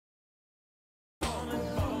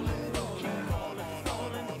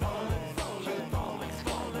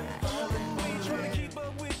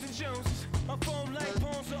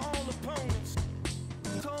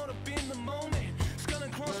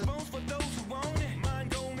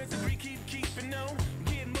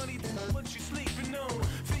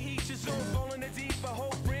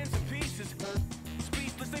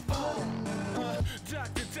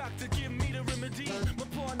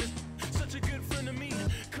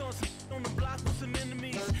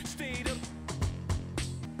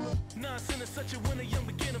such a winner, young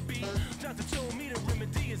beginner be. Johnson told me the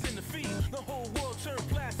remedy is in the feed. The whole world turned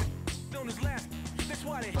plastic on his last. That's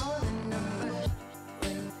why they all the numbers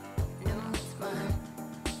when no one's mine.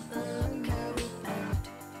 But look how we act.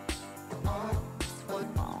 All is one.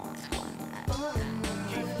 All the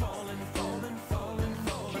numbers keep falling, falling, falling,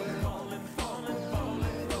 falling, falling, falling,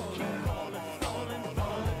 falling, falling, falling, falling,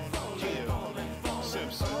 falling, falling,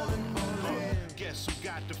 falling, falling. Guess who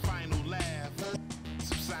got the final laugh?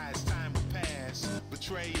 Subsides, time will pass.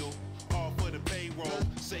 Betrayal, all for the payroll.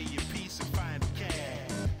 Say your piece and find the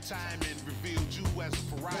cash. Timing revealed you as a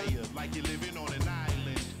pariah, like you're living on an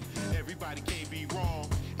island. Everybody can't be wrong.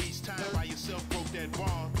 Each time by yourself broke that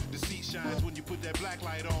bond. The seat shines when you put that black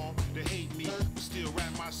light on. They hate me, but still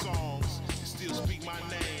rap my songs and still speak my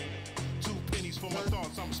name. 2 pennies for my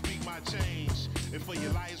thoughts, I'ma speak my change. And for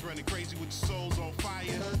your liars running crazy with your souls on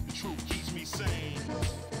fire, the truth keeps me sane.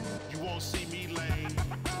 You won't see me lame.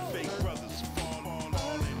 Fake brothers fall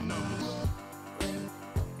all in numbers. when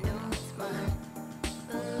no one's mine.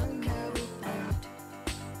 But look how we act.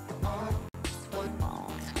 All is one.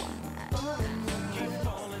 All the numbers Keep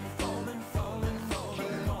falling, falling, falling,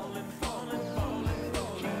 falling, falling, falling, falling,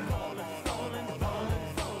 falling, falling, falling,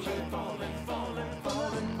 falling, falling, falling,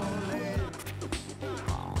 falling, falling.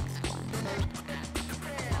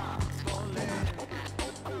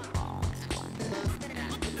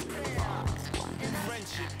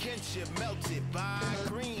 Friendship, kinship melted by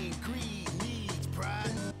green, greed, needs,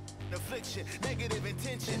 pride, affliction, negative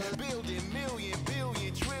intention, building million,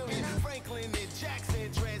 billion, trillion, Franklin and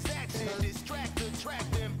Jackson, transaction, distract,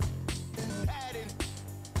 attract them, adding,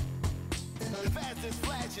 fast as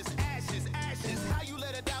flashes, ashes, ashes. How you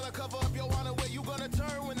let a dollar cover up your honor? Where you gonna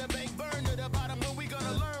turn when the bank burn to the bottom? When we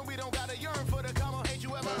gonna learn? We don't gotta yearn for the comma. Ain't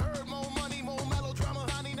you ever heard more money, more melodrama?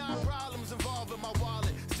 99 problems involving my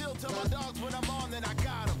wallet. Still tell my dogs when I'm on that I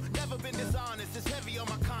got them. Never been dishonest, it's heavy on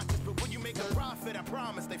my conscience. But when you make a profit, I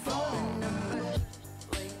promise they fall. all the numbers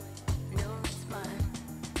when no one's mine.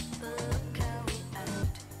 But look how we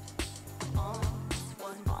act. All is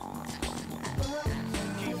one. All the numbers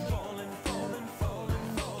Keep falling, falling, falling,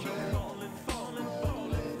 falling, falling, falling, falling,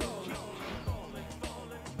 falling, falling,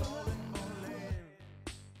 falling, falling, falling.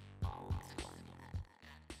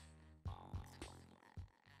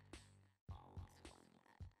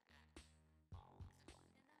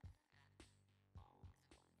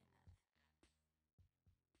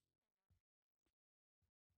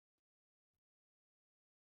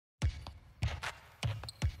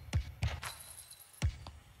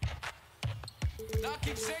 Now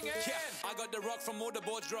keep singing. Yeah, I got the rock from all the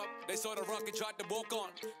boards drop. They saw the rock and tried to walk on.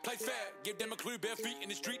 Play fair, give them a clue. Bare feet in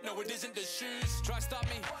the street. No, it isn't the shoes. Try stop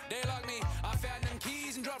me, they like me. I found them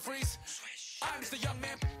keys and drop freeze. I'm just a young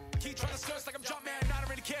man. Keep trying to search like I'm Jumpman. I don't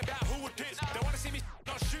really care about who it is. They wanna see me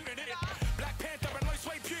not shooting it. Black Panther and low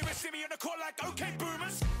suede Puma. See me on the court like okay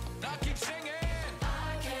boomers. Now keep singing.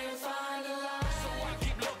 I can't find a lie. So I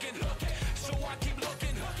keep looking. So I keep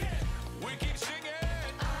looking. We keep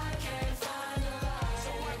singing. I can't find a lie.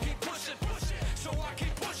 So I keep pushing. So I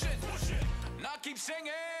keep pushing. Now keep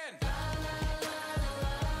singing.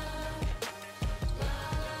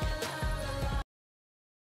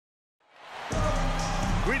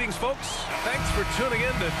 Greetings, folks. Thanks for tuning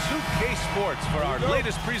in to 2K Sports for our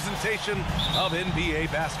latest presentation of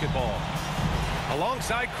NBA basketball.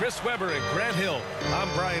 Alongside Chris Webber and Grant Hill, I'm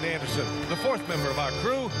Brian Anderson, the fourth member of our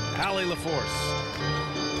crew, Allie LaForce.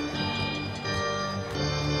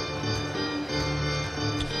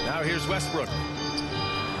 Now here's Westbrook.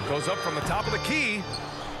 Goes up from the top of the key.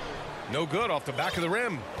 No good off the back of the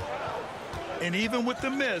rim. And even with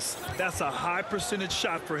the miss, that's a high percentage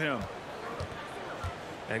shot for him.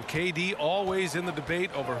 And KD always in the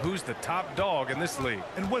debate over who's the top dog in this league.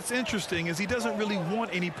 And what's interesting is he doesn't really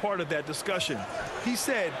want any part of that discussion. He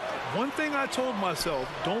said, one thing I told myself,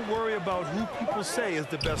 don't worry about who people say is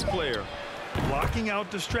the best player. Blocking out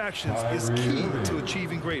distractions is key to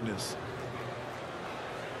achieving greatness.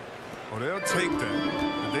 Well, they'll take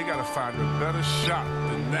that, but they got to find a better shot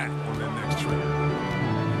than that on their next trip.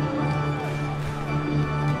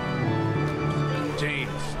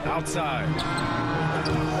 James outside.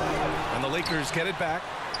 And the Lakers get it back.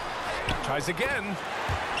 Tries again. And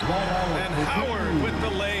Howard with the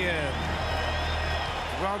lay-in.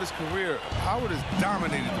 Throughout his career, Howard has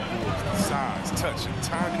dominated the boards. The size, touch, and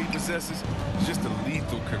timing he possesses is just a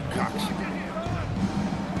lethal concoction.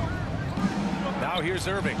 Now here's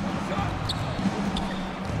Irving.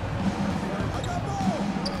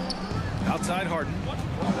 Outside Harden.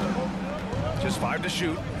 Just 5 to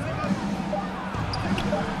shoot.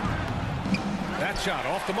 That shot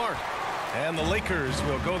off the mark. And the Lakers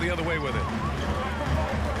will go the other way with it.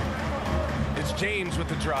 It's James with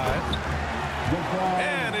the drive.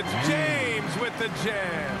 And it's James with the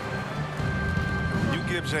jam. You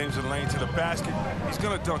give James a lane to the basket, he's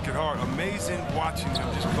going to dunk it hard. Amazing watching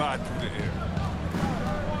him just glide through the air.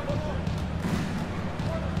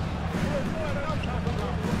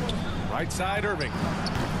 Right side, Irving.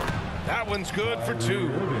 That one's good for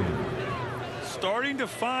 2. Starting to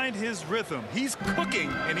find his rhythm. He's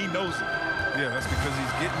cooking, and he knows it. Yeah, that's because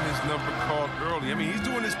he's getting his number called early. I mean, he's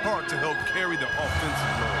doing his part to help carry the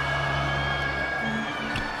offensive load.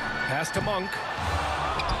 Pass to Monk.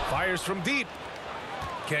 Fires from deep.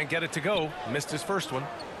 Can't get it to go. Missed his first one.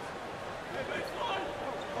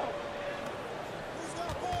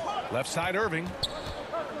 Left side, Irving.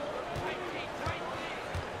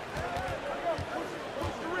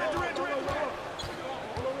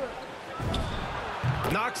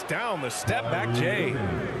 Knocks down the step back Jay.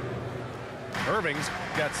 Irving's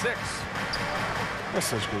got 6. That's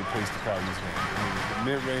such great pace to call these men. I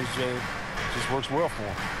mean, the mid-range Jay just works well for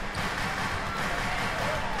him.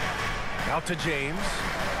 Out to James.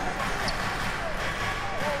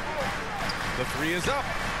 The 3 is up.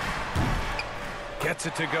 Gets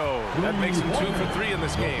it to go. That makes him 2 for 3 in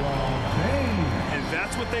this game. And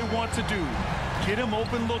that's what they want to do. Get him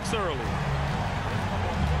open looks early.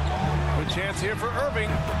 Good chance here for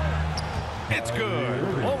Irving. It's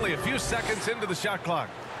good. Only a few seconds into the shot clock.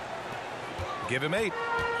 Give him 8.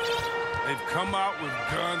 They've come out with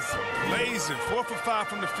guns blazing. 4 for 5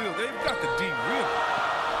 from the field. They've got the deep really.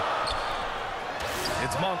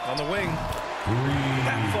 It's Monk on the wing.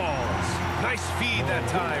 That falls. Nice feed that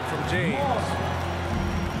time from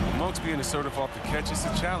James. Monk's being assertive off the catch. It's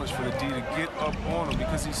a challenge for the D to get up on him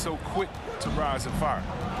because he's so quick to rise and fire.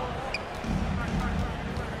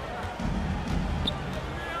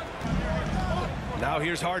 Now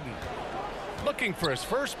here's Harden. Looking for his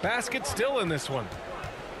first basket still in this one.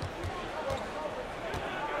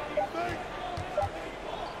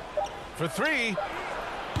 For 3.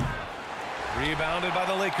 Rebounded by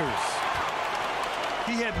the Lakers.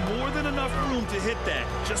 He had more than enough room to hit that.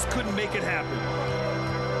 Just couldn't make it happen.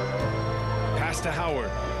 Pass to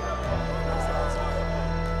Howard.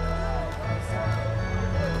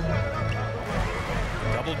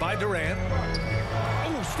 Doubled by Durant.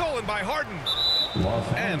 Oh, stolen by Harden.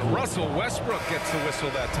 And Russell Westbrook gets the whistle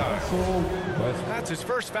that time. That's his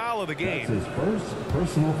first foul of the game. That's his first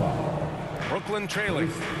personal foul. Brooklyn trailing.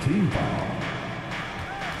 First team foul.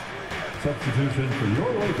 Substitution for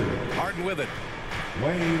your Lakers. Harden with it.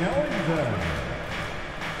 Wayne Ellington.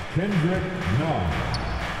 Kendrick Nunn.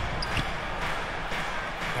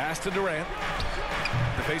 Pass to Durant.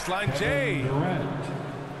 The baseline, Jay. Durant.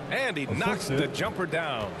 And he knocks the jumper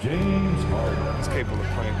down. James Harden. He's capable of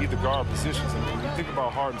playing either guard positions. I mean, when you think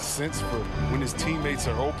about Harden's sense for when his teammates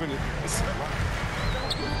are open, it's a lot.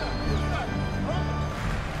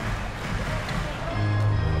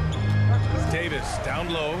 Davis down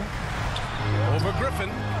low. Over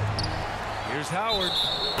Griffin. Here's Howard.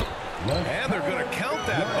 And they're going to count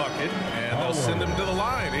that bucket, and they'll send him to the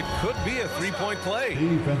line. It could be a 3-point play.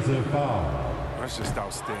 Defensive foul. That's just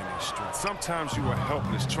outstanding strength. Sometimes you are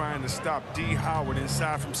helpless trying to stop D. Howard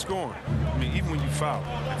inside from scoring. I mean, even when you foul,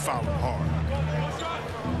 and foul him hard.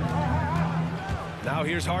 Now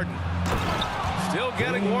here's Harden. Still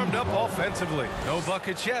getting warmed up offensively. No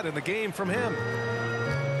buckets yet in the game from him.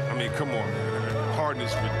 I mean, come on, man. Harden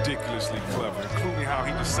is ridiculously clever, including how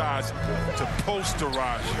he decides to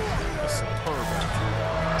posterize you. It's superb.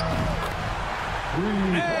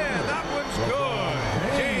 And that one's good.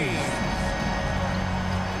 James.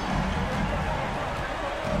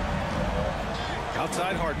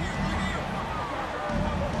 Outside Harden.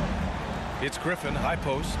 It's Griffin, high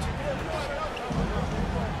post.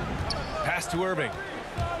 Pass to Irving.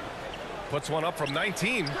 Puts one up from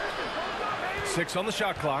 19. 6 on the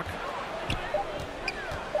shot clock.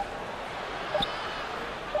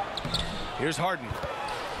 Here's Harden.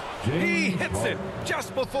 He hits it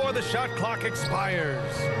just before the shot clock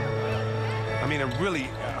expires. I mean,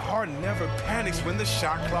 Harden never panics when the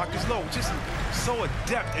shot clock is low. Just so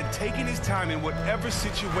adept at taking his time in whatever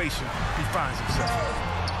situation he finds himself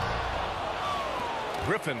in.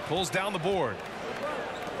 Griffin pulls down the board.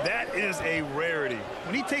 That is a rarity.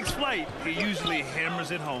 When he takes flight, he usually hammers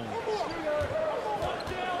it home.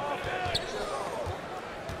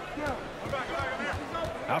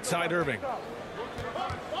 Outside Irving.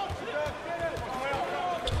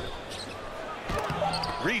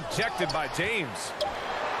 Rejected by James.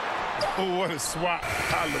 Oh, what a swat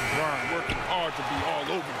by LeBron, working hard to be all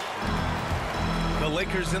over the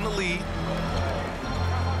Lakers in the lead.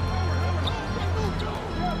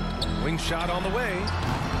 Wing shot on the way.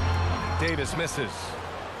 Davis misses.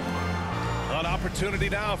 An opportunity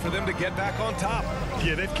now for them to get back on top.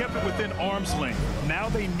 Yeah, they've kept it within arm's length. Now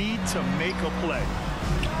they need to make a play.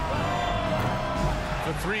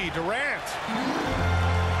 For three, Durant.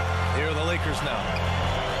 Here are the Lakers now.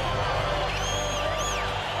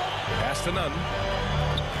 Pass to Nunn.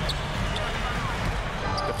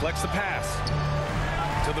 Deflects the pass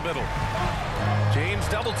to the middle. James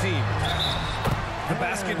double team. The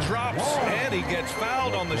basket drops, and he gets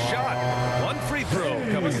fouled on the shot. One free throw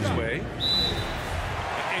coming his way.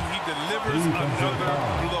 And he delivers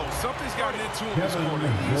another blow. Something's gotten into him this quarter.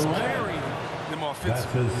 He's carrying them That's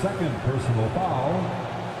offensively. his second personal foul.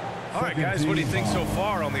 All right, guys, what do you think so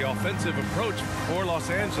far on the offensive approach for Los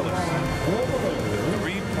Angeles? The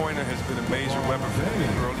three-pointer has been a major weapon for them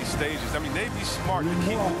in the early stages. I mean, they'd be smart to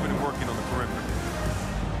keep moving and working on the perimeter.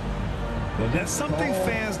 That's something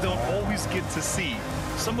fans don't always get to see.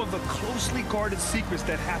 Some of the closely guarded secrets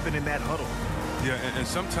that happen in that huddle. Yeah, and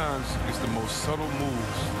sometimes it's the most subtle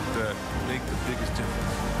moves that make the biggest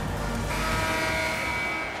difference.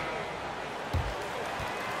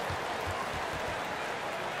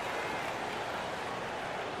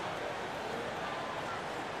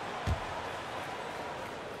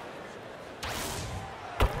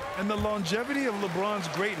 And the longevity of LeBron's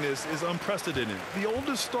greatness is unprecedented. The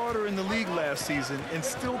oldest starter in the league last season and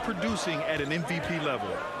still producing at an MVP level.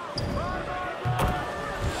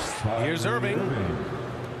 Here's Irving.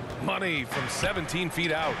 Money from 17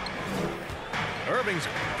 feet out. Irving's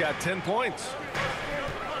got 10 points.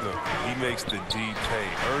 Look, he makes the D pay.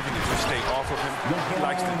 Irving, if you stay off of him, he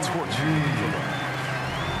likes to torture you.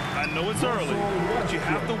 I know it's early, but you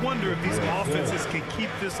have to wonder if these offenses can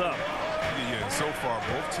keep this up. Yeah, so far,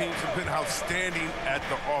 both teams have been outstanding at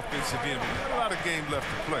the offensive end. Not a lot of game left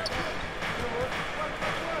to play.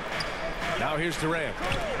 Now here's Durant.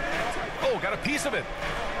 Oh, got a piece of it.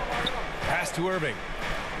 Pass to Irving.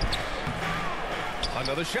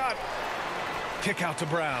 Another shot. Kick out to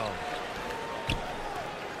Brown.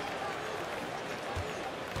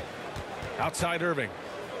 Outside Irving.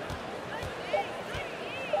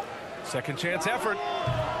 Second chance effort.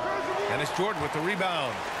 And it's Jordan with the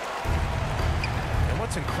rebound. And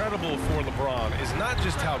what's incredible for LeBron is not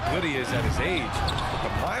just how good he is at his age, but the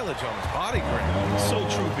mileage on his body grade. So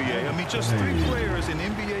true, BA. I mean, just 3 players in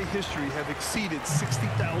NBA history have exceeded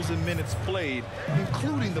 60,000 minutes played,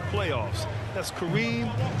 including the playoffs. That's Kareem,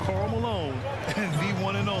 Karl Malone, and the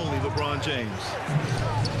one and only LeBron James.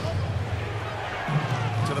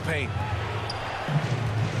 To the paint.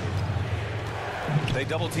 They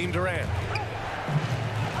double team Durant.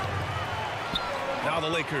 Now the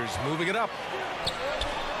Lakers moving it up.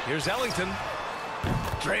 Here's Ellington.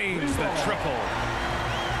 Drains the triple.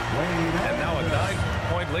 And now a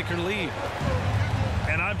 9-point Laker lead.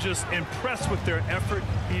 And I'm just impressed with their effort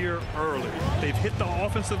here early. They've hit the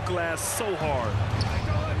offensive glass so hard.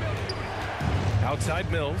 Outside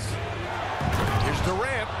Mills. Here's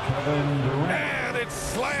Durant. And it's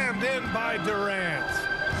slammed in by Durant.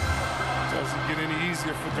 Doesn't get any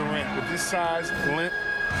easier for Durant. With this size, length,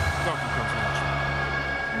 dunker comes natural.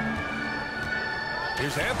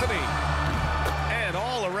 Here's Anthony. And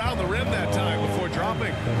all around the rim that time before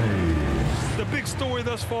dropping. The big story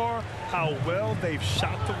thus far, how well they've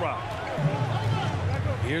shot the rock.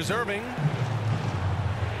 Here's Irving.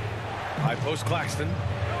 High post Claxton.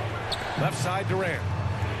 Left side Durant.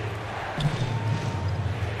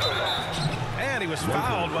 And he was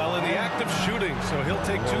fouled while in the act of shooting, so he'll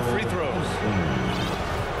take 2 free throws.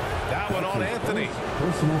 That one on Anthony.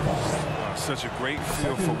 Such a great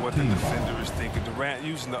feel for what the defender is thinking. Durant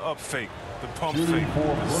using the up fake, the pump fake,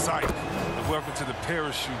 the sight, the welcome to the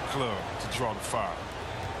parachute club to draw the foul.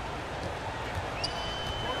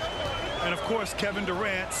 And of course, Kevin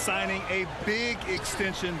Durant signing a big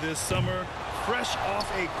extension this summer, fresh off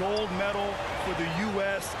a gold medal for the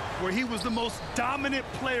U.S., where he was the most dominant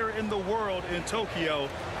player in the world in Tokyo,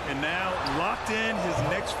 and now locked in his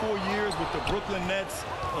next 4 years with the Brooklyn Nets.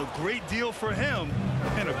 A great deal for him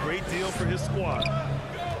and a great deal for his squad.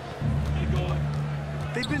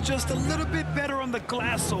 They've been just a little bit better on the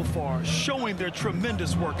glass so far, showing their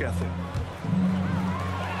tremendous work ethic.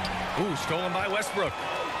 Ooh, stolen by Westbrook.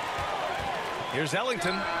 Here's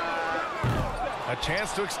Ellington. A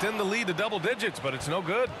chance to extend the lead to double digits, but it's no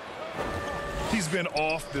good. He's been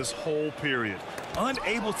off this whole period,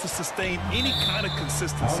 unable to sustain any kind of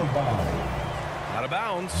consistency. Out of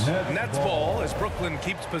bounds. Nets ball as Brooklyn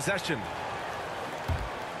keeps possession.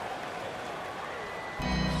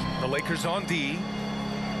 The Lakers on D.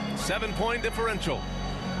 7-point differential.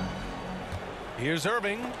 Here's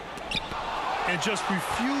Irving. And just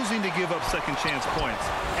refusing to give up second chance points.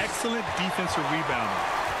 Excellent defensive rebounding.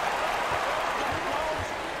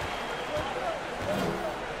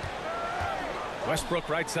 Westbrook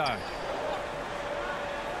right side.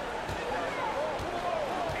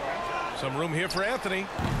 Some room here for Anthony.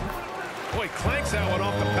 Boy, clanks that one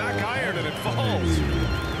off the back iron and it falls.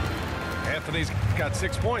 Anthony's got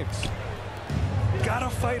 6 points. Gotta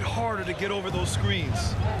fight harder to get over those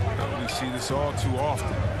screens. We see this all too often.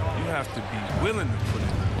 You have to be willing to put it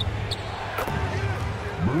in.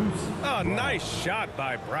 Oh, nice shot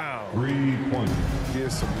by Brown. 3 points.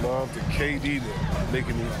 Give some love to KD to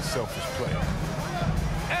making the selfish play.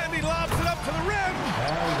 And he lobs it up to the rim.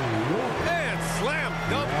 And slam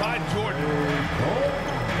dunk by Jordan.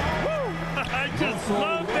 Woo! I just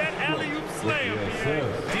love that alley-oop slam.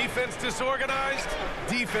 Defense disorganized.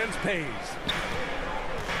 Defense pays.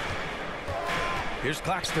 Here's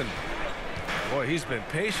Claxton. Boy, he's been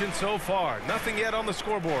patient so far. Nothing yet on the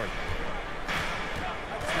scoreboard.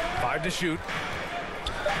 5 to shoot.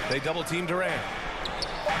 They double team Durant.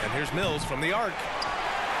 And here's Mills from the arc.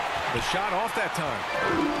 The shot off that time.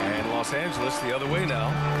 And Los Angeles the other way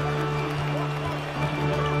now.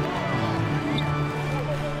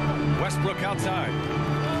 Westbrook outside.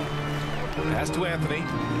 Pass to Anthony.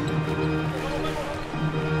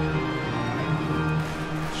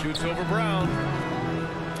 Shoots over Brown.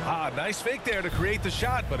 Ah, nice fake there to create the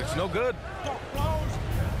shot, but it's no good.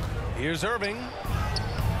 Here's Irving.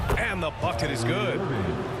 And the bucket is good.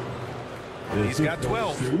 He's got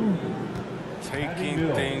 12.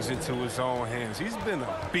 Taking things into his own hands. He's been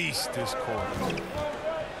a beast this quarter.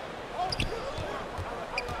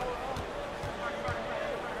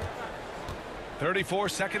 .34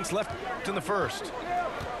 seconds left in the first.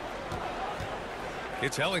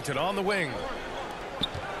 It's Ellington on the wing.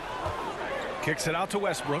 Kicks it out to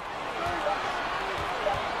Westbrook.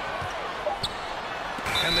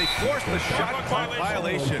 And they force the shot clock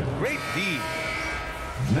violation. Great D.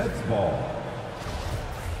 Nets ball.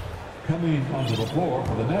 Coming onto the floor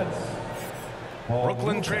for the Nets.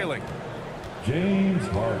 Brooklyn trailing. James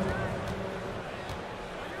Harden.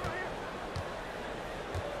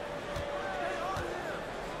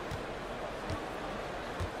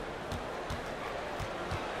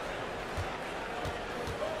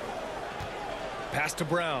 Pass to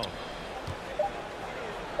Brown.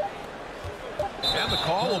 And the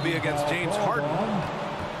call will be against James Harden.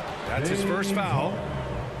 That's his first foul.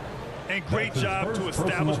 And great job to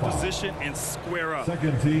establish position and square up.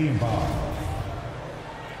 Second team foul.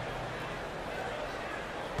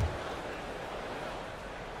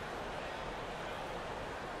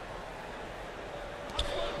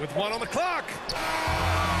 With 1 on the clock.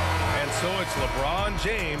 And so it's LeBron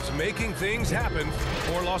James making things happen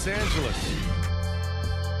for Los Angeles.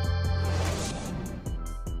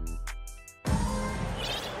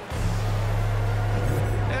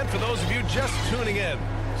 And for those of you just tuning in,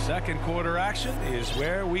 second quarter action is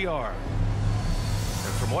where we are.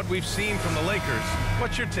 And from what we've seen from the Lakers,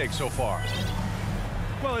 what's your take so far?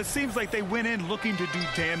 Well, it seems like they went in looking to do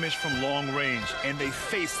damage from long range, and they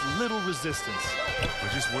faced little resistance. We're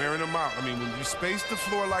just wearing them out. I mean, when you space the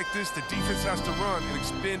floor like this, the defense has to run and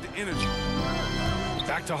expend energy.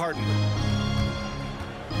 Back to Harden.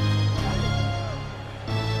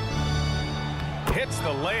 Hits the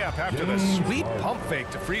layup after the sweet pump fake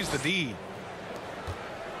to freeze the D.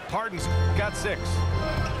 Harden's got 6.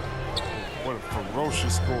 What a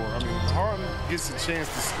ferocious score. I mean, Harden gets a chance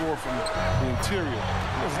to score from the interior. He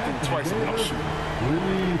doesn't think twice about shooting.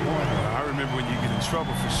 I remember when you get in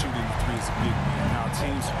trouble for shooting the three as a big man. Now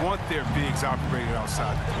teams want their bigs operated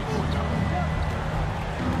outside the three-point line.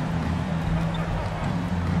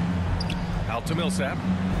 Out to Millsap.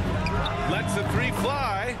 Lets the 3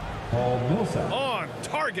 fly. Paul Millsap. On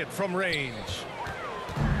target from range.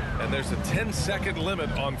 And there's a 10-second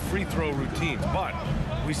limit on free throw routines, but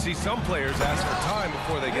we see some players ask for time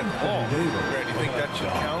before they get the ball. Grant, do you think that should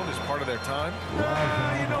count as part of their time?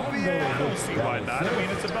 You know, I don't see why not. I mean,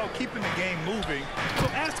 it's about keeping the game moving. So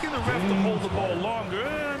asking the ref to hold the ball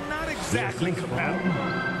longer, not exactly compatible.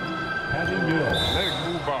 Let it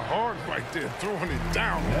move by Harden right there, throwing it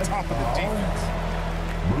down on top of the defense.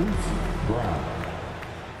 Bruce Brown.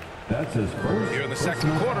 That's his first. Here in the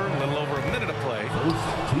second quarter, a little over a minute of play.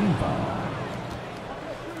 First team foul.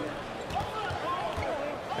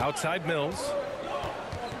 Outside Mills.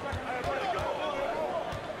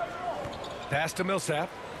 Pass to Millsap.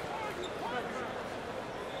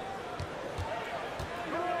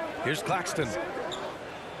 Here's Claxton.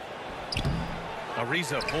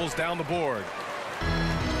 Ariza pulls down the board.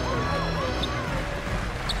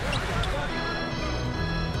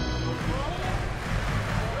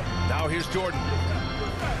 Now here's Jordan.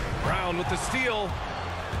 Brown with the steal.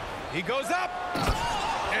 He goes up.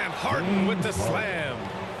 And Harden with the slam.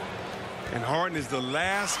 And Harden is the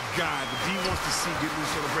last guy the D wants to see get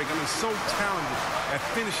loose on the break. I mean, so talented at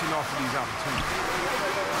finishing off of these opportunities.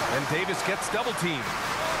 And Davis gets double teamed.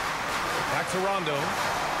 Back to Rondo.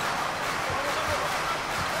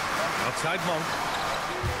 Outside Monk.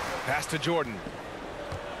 Pass to Jordan.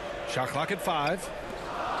 Shot clock at 5.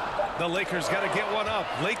 The Lakers got to get one up.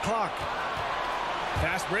 Late clock.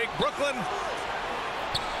 Fast break. Brooklyn.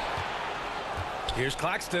 Here's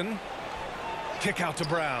Claxton. Kick out to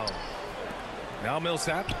Brown. Now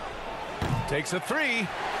Millsap takes a 3.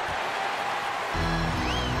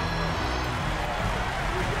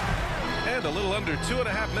 And a little under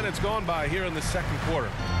 2.5 minutes gone by here in the second quarter.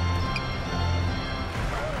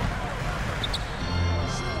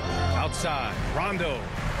 Outside, Rondo.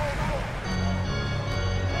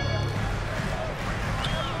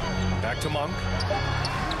 Back to Monk.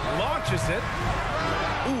 Launches it.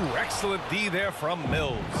 Ooh, excellent D there from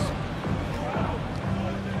Mills.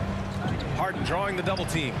 Harden drawing the double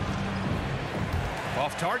team.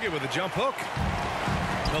 Off target with a jump hook.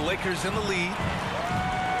 The Lakers in the lead.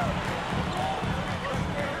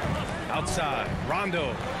 Outside,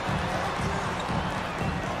 Rondo.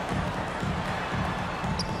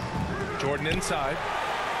 Jordan inside.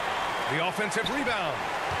 The offensive rebound.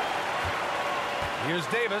 Here's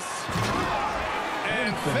Davis.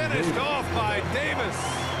 And finished off by Davis.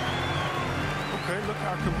 Okay, look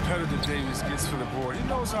how competitive Davis gets for the board. He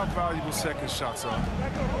knows how valuable second shots are.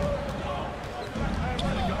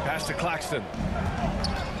 Pass to Claxton.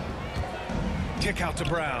 Kick out to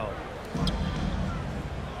Brown.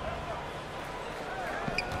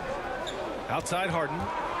 Outside Harden.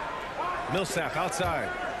 Millsap outside.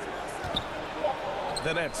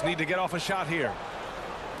 The Nets need to get off a shot here.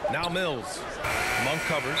 Now Mills. Monk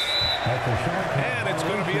covers. And it's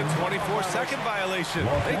going to be a 24-second violation.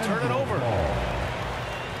 They turn it over.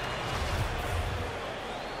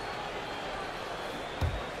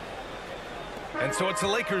 And so it's the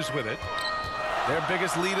Lakers with it. Their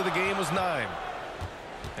biggest lead of the game was 9.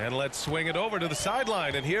 And let's swing it over to the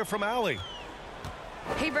sideline and hear from Allie.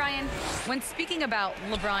 Hey, Brian. When speaking about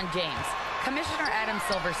LeBron James, Commissioner Adam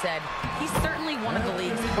Silver said he's certainly one of the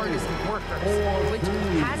league's hardest workers, which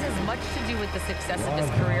has as much to do with the success of his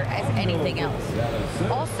career as anything else.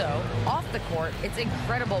 Also, off the court, it's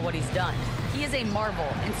incredible what he's done. He is a marvel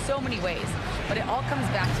in so many ways, but it all comes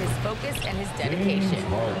back to his focus and his dedication.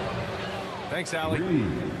 Thanks, Allie.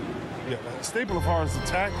 Yeah, a staple of Harden's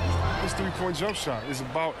attack, his three-point jump shot is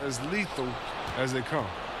about as lethal as they come.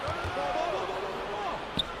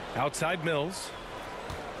 Outside Mills.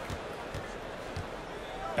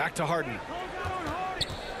 Back to Harden.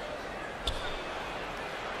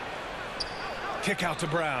 Kick out to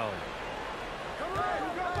Brown.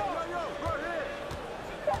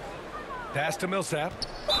 Pass to Millsap.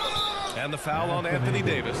 And the foul on Anthony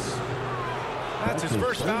Davis. That's his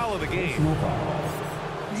first foul of the game.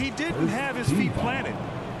 He didn't have his feet planted.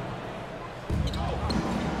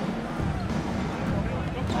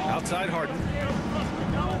 Outside Harden.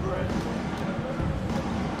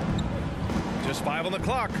 Just 5 on the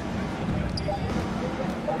clock.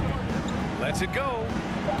 Lets it go.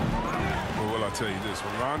 Well, I'll tell you this.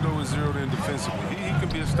 When Rondo is zeroed in defensively, he can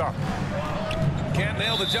be a stopper. Can't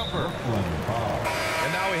nail the jumper.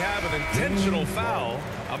 And now we have an intentional foul.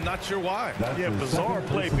 I'm not sure why. Yeah, bizarre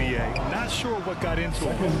play, B.A. Not sure what got into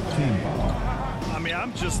him. I mean,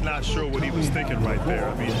 I'm just not sure what he was thinking right there.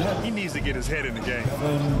 I mean, he needs to get his head in the game.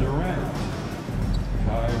 Durant.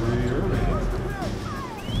 Kyrie Irving.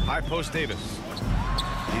 High post Davis.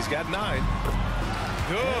 He's got 9.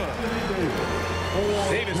 Good.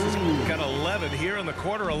 Davis has got 11 here in the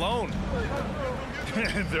quarter alone.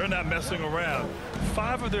 They're not messing around.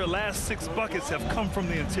 5 of their last 6 buckets have come from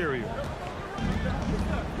the interior.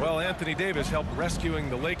 Well, Anthony Davis helped rescuing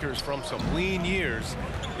the Lakers from some lean years.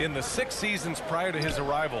 In the 6 seasons prior to his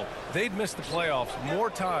arrival, they'd missed the playoffs more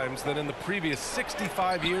times than in the previous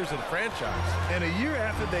 65 years of the franchise. And a year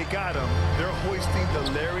after they got him, they're hoisting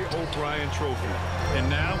the Larry O'Brien Trophy. And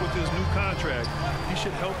now with his new contract, he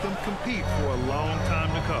should help them compete for a long time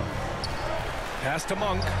to come. Pass to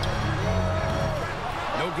Monk.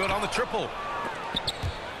 No good on the triple.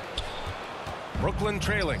 Brooklyn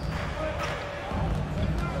trailing.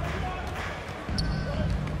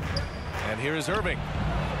 And here is Irving.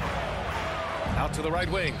 Out to the right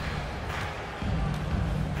wing.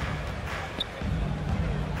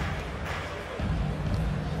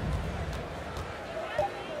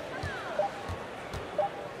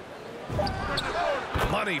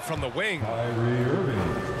 Money from the wing. Kyrie Irving.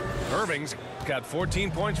 Irving's got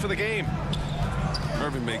 14 points for the game.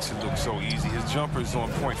 Irving makes it look so easy. His jumper is on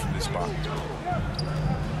point from this spot.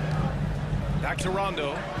 Back to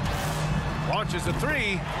Rondo. Launches a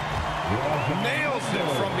three. Nails it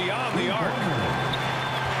from beyond the arc.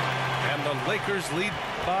 And the Lakers lead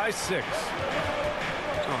by 6.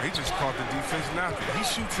 Oh, he just caught the defense napping. He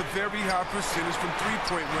shoots a very high percentage from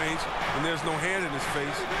three-point range when there's no hand in his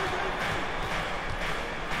face.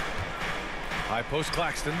 High post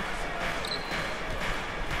Claxton.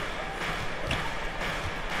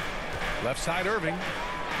 Left side Irving.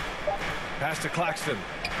 Pass to Claxton.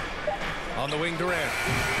 On the wing Durant.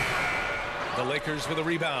 The Lakers with a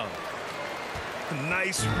rebound.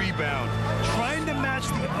 Nice rebound. Trying to match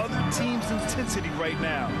the other team's intensity right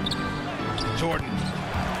now. Jordan.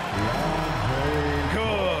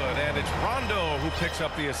 Good. And it's Rondo who picks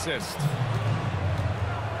up the assist.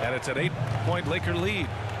 And it's an 8-point Laker lead.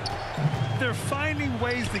 They're finding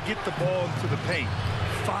ways to get the ball into the paint.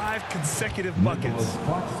 5 consecutive buckets.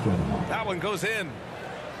 That one goes in.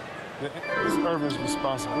 It's Irving's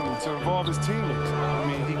responsibility to involve his teammates. I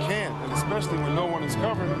mean, he can't, and especially when no one is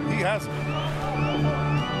covering him, he has it.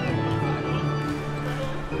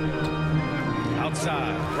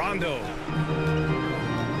 Outside, Rondo.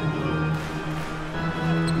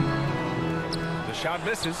 The shot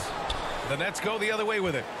misses. The Nets go the other way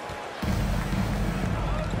with it.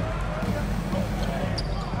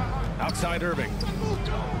 Outside Irving.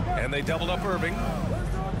 And they doubled up Irving.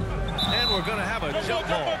 And we're going to have a jump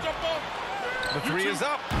ball. The three is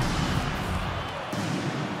up.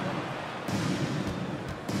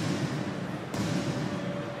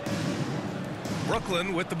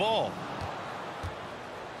 Brooklyn with the ball.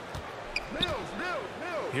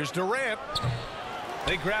 Here's Durant.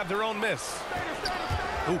 They grab their own miss.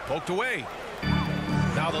 Ooh, poked away.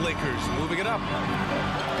 Now the Lakers moving it up.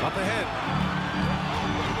 Up ahead.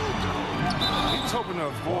 He was hoping to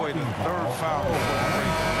avoid a third foul before the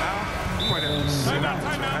break. Now, he might have to sit out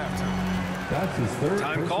until halftime. That's his third.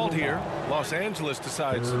 Time called here. Los Angeles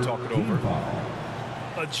decides to talk it over.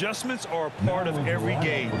 Adjustments are a part of every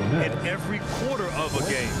game and every quarter of a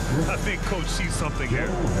game. I think Coach sees something here.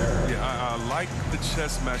 Yeah, I like the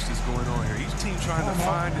chess match that's going on here. Each team trying to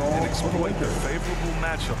find and exploit their favorable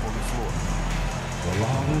matchup on the floor. The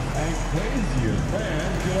loudest and craziest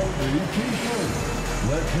fans get a free t-shirt.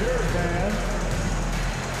 Let's hear it, fans.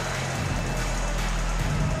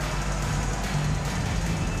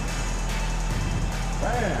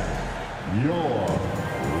 Fans, your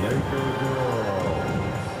Laker girls.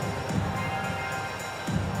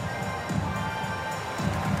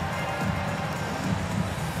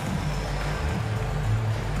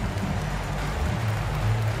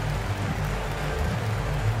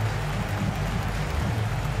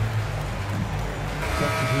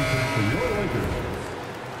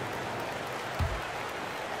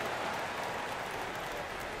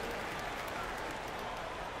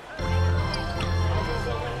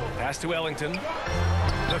 Pass to Ellington.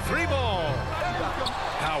 The three ball.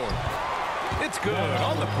 Howard. It's good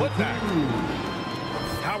on the putback.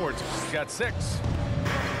 Howard's got 6.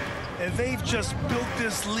 And they've just built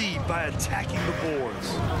this lead by attacking the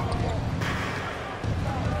boards.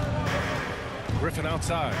 Griffin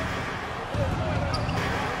outside.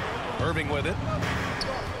 Irving with it.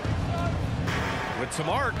 With some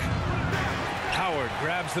arc. Howard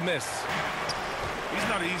grabs the miss. He's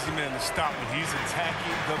not an easy man to stop when he's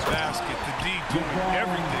attacking the basket. The D doing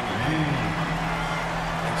everything.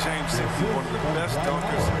 And James simply one of the best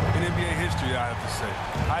dunkers in NBA history, I have to say.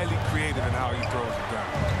 Highly creative in how he throws it down.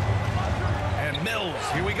 And Mills,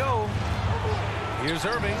 here we go. Here's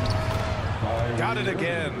Irving. Got it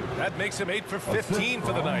again. That makes him 8 for 15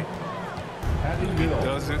 for the night. He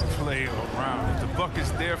doesn't play around. If the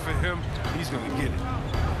bucket's there for him, he's going to get it.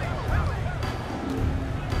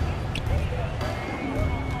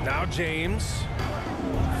 Now James.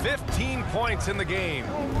 15 points in the game.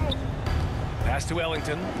 Pass to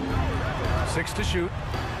Ellington. 6 to shoot.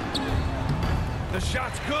 The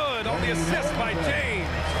shot's good on the assist by James.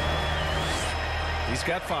 He's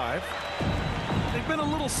got 5. They've been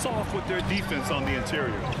a little soft with their defense on the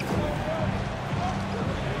interior.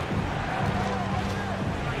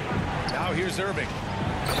 Now here's Irving.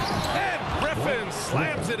 And Griffin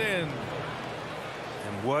slams it in.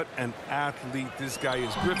 And what an athlete this guy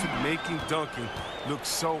is. Griffin making dunking look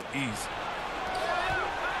so easy.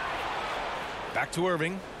 Back to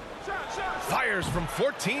Irving. Fires from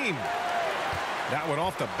 14. That one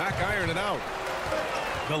off the back iron and out.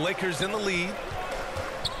 The Lakers in the lead.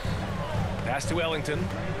 Pass to Ellington.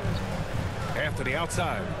 Anthony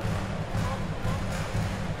outside.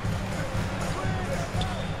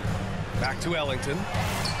 Back to Ellington.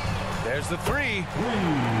 There's the 3.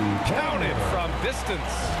 Counted from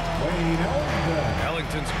distance.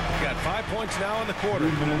 Ellington's got 5 points now in the quarter.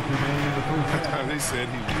 3 minutes remaining in the first half. They said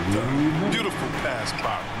he was done. Beautiful pass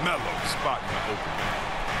by Melo, spot in the open.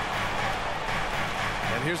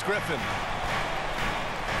 And here's Griffin.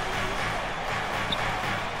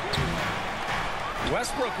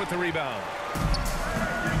 Westbrook with the rebound.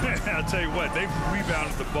 I'll tell you what, they've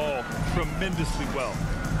rebounded the ball tremendously well.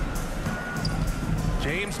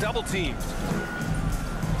 James double teamed.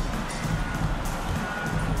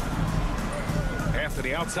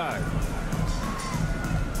 Anthony outside.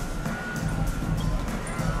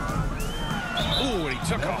 Ooh, and he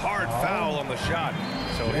took a hard foul on the shot.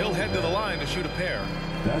 So he'll head to the line to shoot a pair.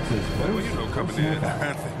 That's his first. Well, you know, coming in,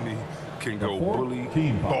 Anthony can go bully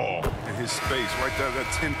ball in his space right there, that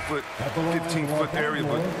 10-foot, 15-foot area,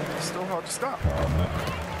 but it's still hard to stop.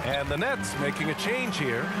 And the Nets making a change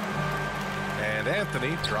here. And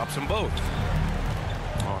Anthony drops them both.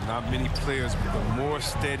 Oh, not many players with a more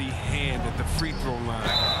steady hand at the free throw line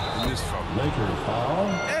than this fella. Lakers foul.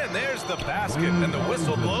 And there's the basket, and the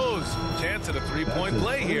whistle blows. Chance at a three-point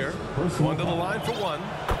play here. One to the line for one.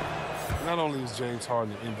 Not only is James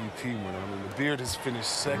Harden an MVP winner, I mean, the Beard has finished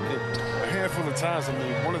second a handful of times. I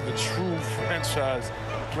mean, one of the true franchise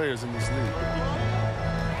players in this league.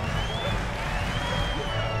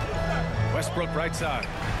 Westbrook right side.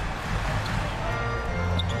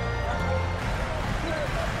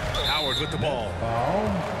 Howard with the ball.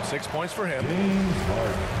 Foul. 6 points for him. James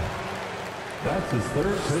Harden. That's his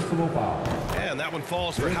third personal foul. And that one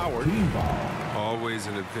falls for Howard. Team foul. Always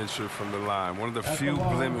an adventure from the line. One of the few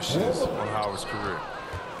blemishes on Howard's career.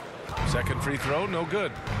 Second free throw, no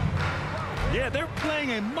good. Yeah, they're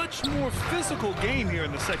playing a much more physical game here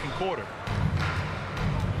in the second quarter.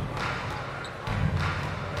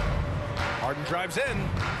 Harden drives in.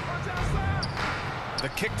 The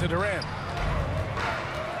kick to Durant.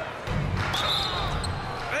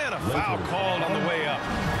 And a foul called on the way up.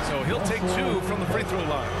 So he'll take two from the free throw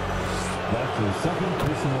line. That's his second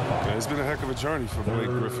personal foul. Yeah, it's been a heck of a journey for Blake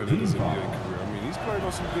Griffin in his NBA career. I mean, he's played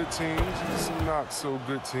on some good teams, and some not so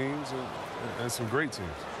good teams, and some great teams.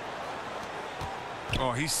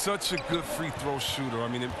 Oh, he's such a good free throw shooter. I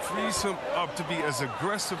mean, it frees him up to be as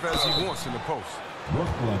aggressive as he wants in the post.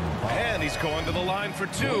 Brooklyn. And he's going to the line for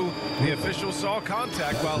two. The official saw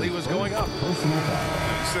contact while he was going up. Personal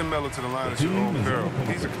foul. You send Melo to the line and shoot own barrel.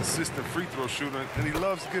 He's a consistent free throw shooter, and he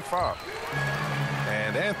loves to get fouled.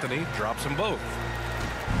 And Anthony drops them both.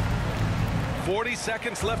 40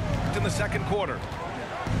 seconds left in the second quarter.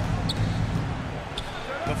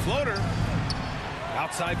 The floater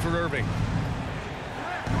outside for Irving.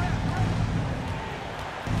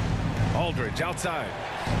 Aldridge outside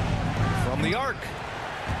from the arc,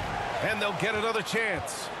 and they'll get another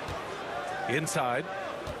chance. Inside,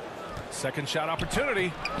 second shot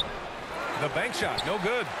opportunity. The bank shot, no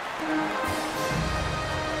good.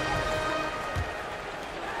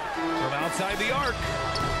 From outside the arc.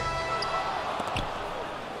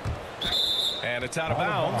 And it's out of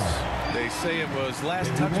bounds. They say it was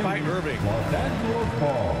last touched by Irving. Los Angeles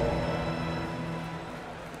ball.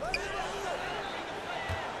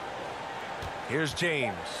 Here's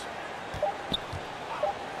James.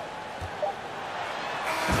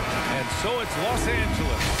 And so it's Los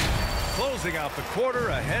Angeles closing out the quarter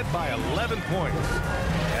ahead by 11 points.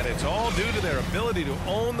 And it's all due to their ability to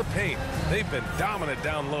own the paint. They've been dominant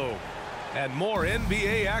down low. And more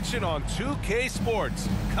NBA action on 2K Sports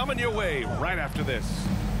coming your way right after this.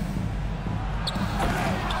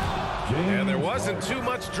 And there wasn't too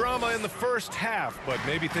much drama in the first half, but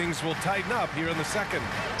maybe things will tighten up here in the second.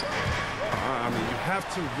 I mean, you have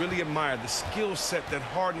to really admire the skill set that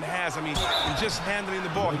Harden has. I mean, in just handling the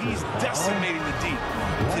ball, he's decimating the deep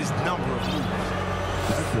with his number of moves.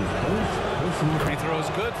 That's his first personal Free throw is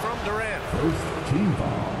good from Durant. First team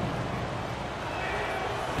foul.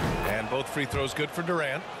 And both free throws good for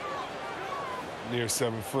Durant. Near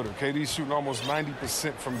 7-footer. KD's shooting almost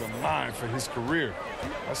 90% from the line for his career.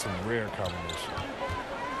 That's some rare combination.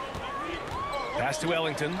 Pass to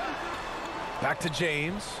Ellington. Back to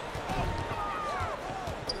James.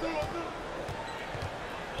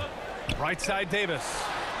 Right side Davis.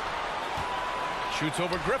 Shoots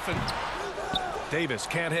over Griffin. Davis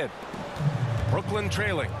can't hit. Brooklyn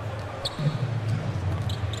trailing.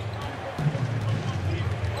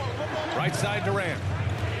 Right side Durant.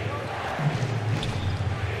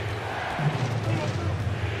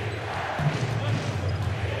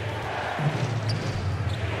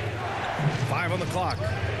 Five on the clock.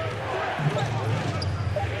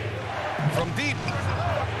 From deep.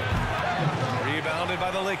 Rebounded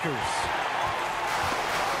by the Lakers.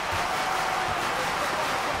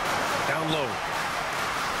 Down low.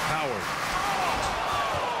 Howard.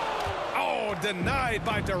 Oh, denied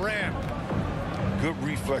by Durant. Good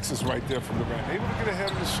reflexes right there from Durant. Able to get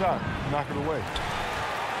ahead of the shot, knock it away.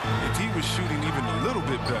 If he was shooting even a little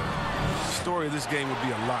bit better, the story of this game would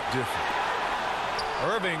be a lot different.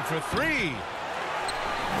 Irving for three.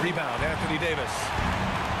 Rebound, Anthony Davis.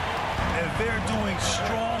 And they're doing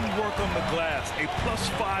strong work on the glass. A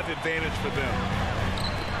 +5 advantage for them.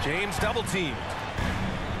 James double teamed.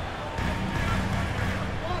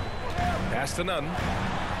 Pass to Nunn.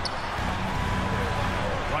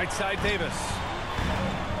 Right side Davis.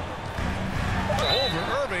 Over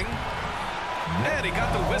Irving. And he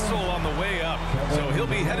got the whistle on the way up. So he'll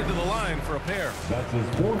be headed to the line for a pair. That's his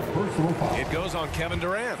 4th personal foul. It goes on Kevin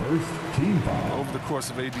Durant. First team foul. Over the course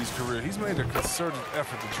of AD's career, he's made a concerted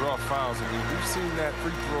effort to draw fouls, and we've seen that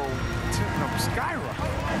free throw attempt number skyrocket.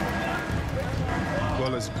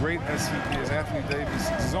 Well, as great as he is, Anthony Davis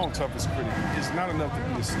is his own toughest critic. It's not enough to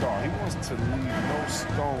be a star. He wants to leave no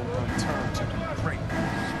stone unturned to be great.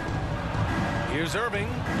 Here's Irving.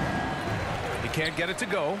 He can't get it to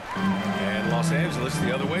go. And Los Angeles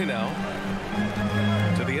the other way now.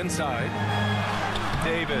 To the inside.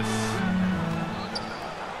 Davis.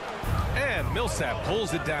 And Millsap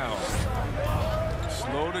pulls it down.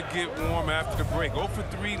 Slow to get warm after the break. 0 for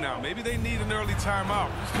 3 now. Maybe they need an early timeout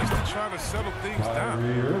just to try to settle things down.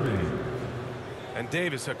 Irving. And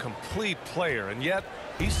Davis, a complete player, and yet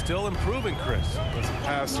he's still improving, Chris. As a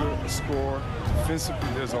passer, a scorer, defensively,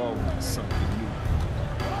 there's always something new.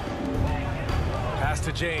 Pass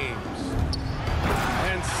to James.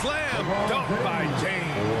 And slam dunk by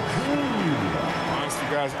James. Honestly,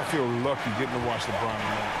 guys, I feel lucky getting to watch LeBron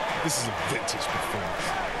tonight. This is a vintage performance.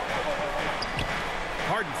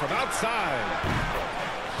 Harden from outside.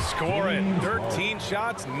 Scoring 13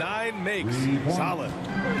 shots, 9 makes. Solid.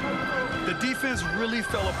 The defense really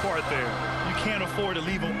fell apart there. You can't afford to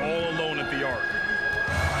leave them all alone at the arc.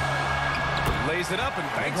 Lays it up and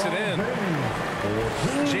banks it in.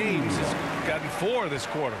 James has gotten 4 this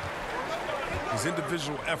quarter. His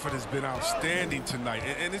individual effort has been outstanding tonight,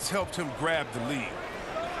 and it's helped him grab the lead.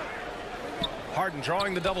 Harden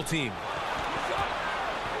drawing the double team.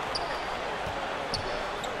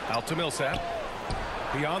 Out to Millsap.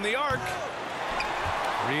 Beyond the arc.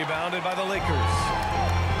 Rebounded by the Lakers.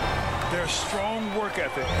 Their strong work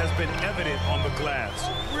ethic has been evident on the glass,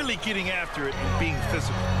 really getting after it and being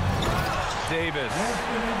physical. Davis.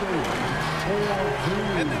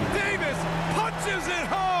 And then Davis punches it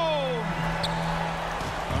home.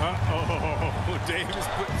 Oh, Davis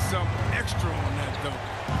putting some extra on that dunk.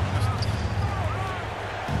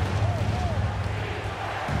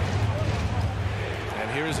 And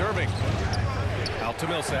here's Irving. Out to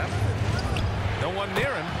Millsap. No one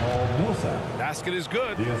near him. Millsap. Basket is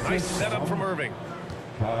good. Nice setup from Irving.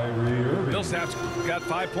 Kyrie Irving. Millsap's got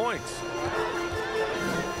 5 points.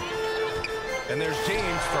 And there's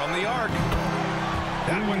James from the arc.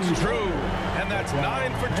 That one's true. And that's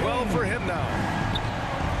 9 for 12 for him now.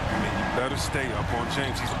 Better stay up on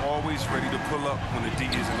James. He's always ready to pull up when the D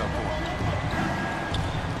isn't up on him.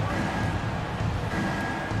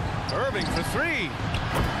 Irving for 3.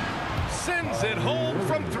 Sends it home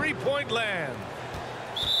from three-point land.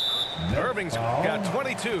 Irving's got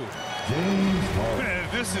 22. Man,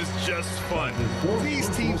 this is just fun. These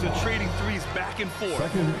teams are trading threes back and forth.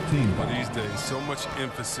 Second team foul. These days, so much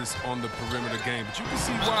emphasis on the perimeter game, but you can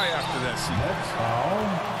see why after that sequence. Next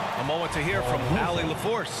foul. A moment to hear from Allie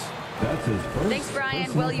LaForce. That's his first. Thanks, Brian.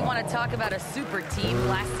 personal Well, you want to foul. talk about a super team.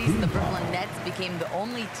 Last season, the Brooklyn Nets became the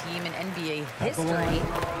only team in NBA history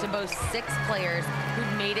to boast 6 players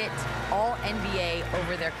who'd made it all NBA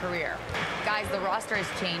over their career. Guys, the roster has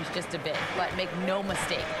changed just a bit, but make no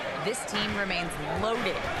mistake, this team remains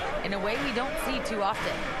loaded in a way we don't see too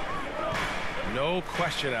often. No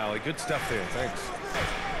question, Allie. Good stuff there. Thanks.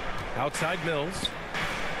 Outside Mills.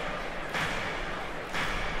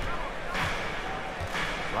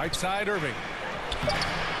 Right side, Irving.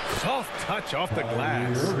 Soft touch off the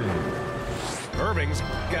glass. Irving's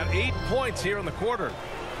got 8 points here in the quarter.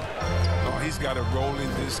 Oh, he's got it rolling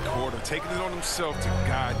this quarter, taking it on himself to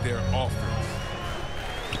guide their offense.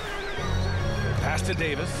 Pass to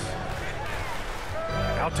Davis.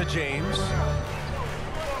 Out to James.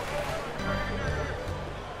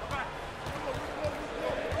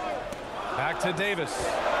 Back to Davis.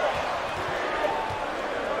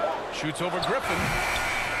 Shoots over Griffin.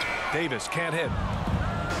 Davis can't hit.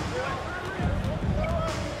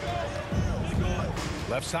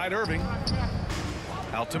 Left side Irving.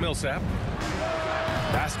 Out to Millsap.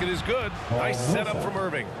 Basket is good. Nice setup from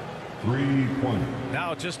Irving. 3-point.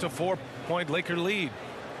 Now just a 4-point Laker lead.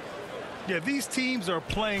 Yeah, these teams are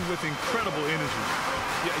playing with incredible energy.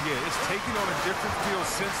 Yeah, it's taking on a different feel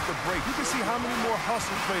since the break. You can see how many more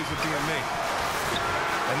hustle plays are being made.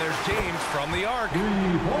 And there's James from the arc.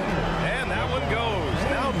 And that one goes.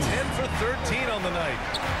 Now 10 for 13 on the night.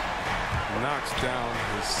 Knocks down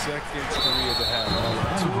his second three of the half.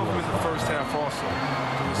 2 of them in the first half also.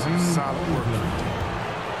 Doing some solid work.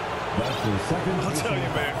 I'll tell you,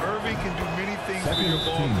 man, Irving can do many things for your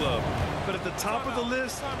ball club. But at the top of the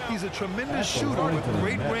list, he's a tremendous shooter with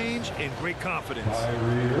great range and great confidence.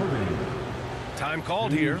 Time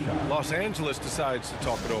called here. Los Angeles decides to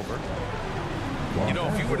talk it over. You know,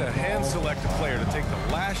 if you were to hand select a player to take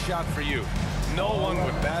the last shot for you, no one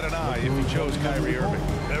would bat an eye if he chose Kyrie Irving.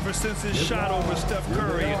 Ever since his shot over Steph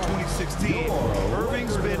Curry in 2016,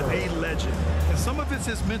 Irving's been a legend. And some of it's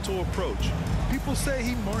his mental approach. People say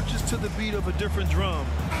he marches to the beat of a different drum.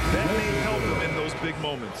 That may help him in those big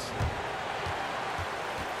moments.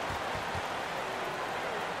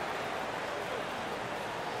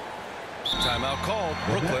 Timeout called,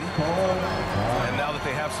 Brooklyn. And now that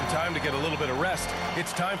they have some time to get a little bit of rest,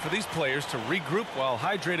 it's time for these players to regroup while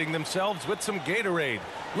hydrating themselves with some Gatorade,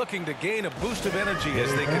 looking to gain a boost of energy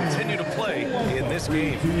as they continue to play in this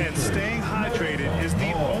game. And staying hydrated is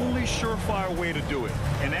the only surefire way to do it.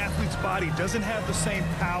 An athlete's body doesn't have the same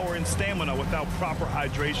power and stamina without proper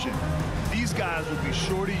hydration. These guys will be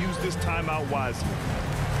sure to use this timeout wisely.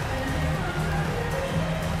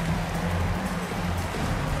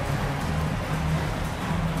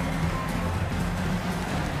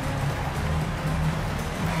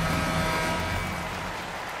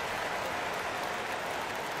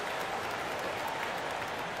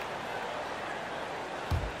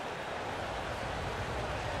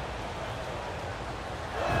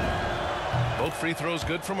 Both free throws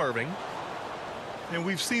good from Irving. And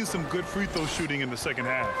we've seen some good free throw shooting in the second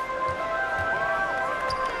half.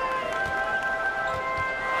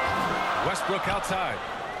 Westbrook outside.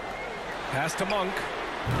 Pass to Monk.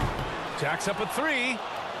 Jacks up a 3.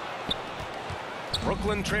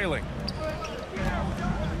 Brooklyn trailing.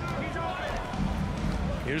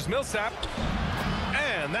 Here's Millsap.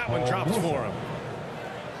 And that one drops for him.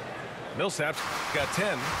 Millsap's got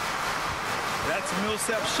 10. That's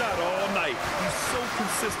Millsap's shot all night. He's so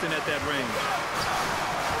consistent at that range.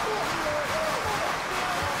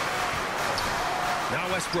 Now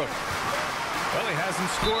Westbrook. Well, he hasn't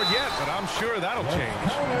scored yet, but I'm sure that'll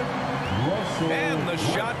change. And the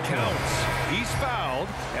shot counts. He's fouled,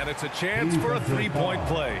 and it's a chance for a three-point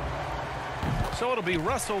play. So it'll be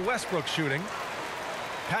Russell Westbrook shooting.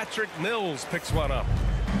 Patrick Mills picks one up.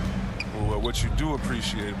 Well, what you do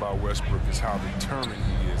appreciate about Westbrook is how determined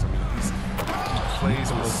he is. I mean, he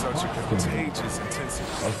plays with such a contagious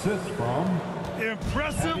intensity. Assist from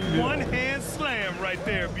Impressive one-hand slam right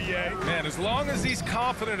there, B.A. Man, as long as he's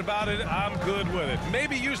confident about it, I'm good with it.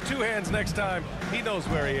 Maybe use 2 hands next time. He knows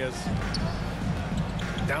where he is.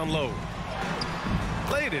 Down low.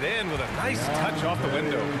 Played it in with a nice touch off the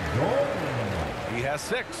window. He has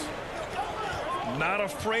 6. Not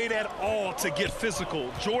afraid at all to get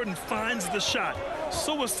physical. Jordan finds the shot.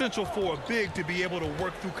 So essential for a big to be able to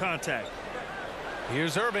work through contact.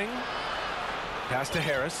 Here's Irving. Pass to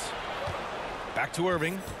Harris. Back to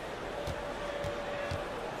Irving.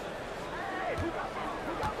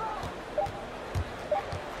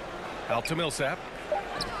 Out to Millsap.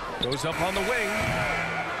 Goes up on the wing.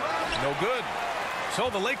 No good. So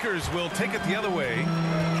the Lakers will take it the other way.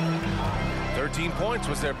 13 points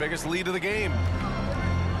was their biggest lead of the game.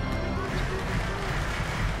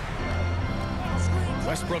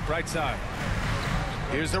 Westbrook right side.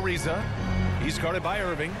 Here's Ariza. He's guarded by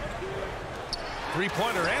Irving.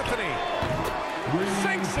 Three-pointer, Anthony.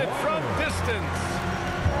 Sinks it from distance.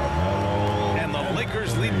 And the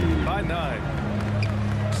Lakers lead by 9.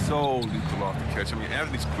 So lethal off the catch. I mean,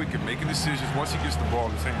 Anthony's quick at making decisions once he gets the ball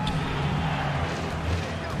in his hand.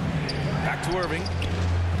 Back to Irving.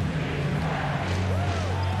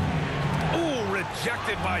 Ooh,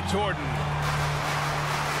 rejected by Jordan.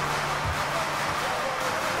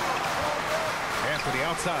 Anthony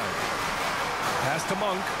outside. Pass to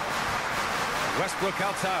Monk. Westbrook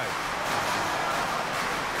outside.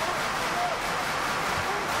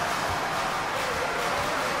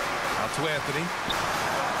 Out to Anthony.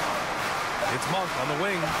 It's Monk on the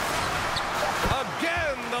wing.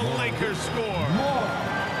 Again, the Lakers score.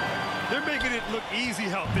 They're making it look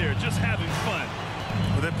easy out there, just having fun.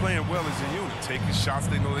 But they're playing well as a unit, taking shots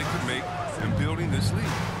they know they could make and building this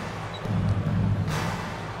lead.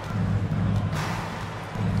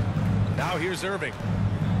 Now here's Irving.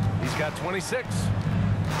 He's got 26.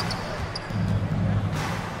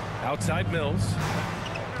 Outside Mills.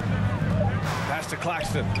 Pass to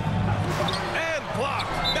Claxton. And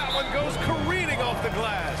blocked. That one goes careening off the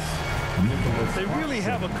glass. They really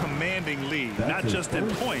have a commanding lead, not just in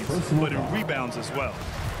points, but in rebounds as well.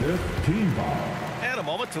 15 foul. And a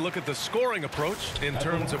moment to look at the scoring approach in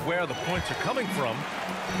terms of where the points are coming from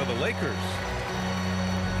for the Lakers.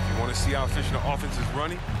 You want to see how efficient the offense is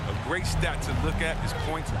running? A great stat to look at is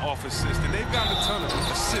points off assists, and they've gotten a ton of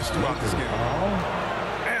assists throughout this game.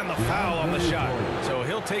 And the foul on the shot. So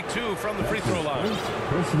he'll take 2 from the free throw line.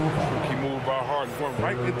 He moved by Harden, going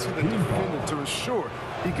right into the defender to ensure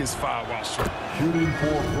he gets fouled while shooting. Shooting for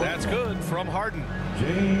Brooklyn. That's good from Harden.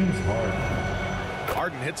 James Harden.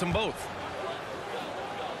 Harden hits them both.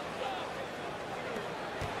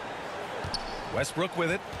 Westbrook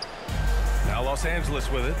with it. Now Los Angeles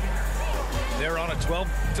with it. They're on a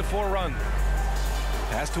 12-4 run.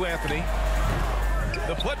 Pass to Anthony.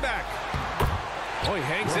 The putback. Oh, he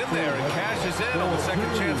hangs in there and cashes in on the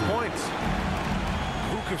second chance points.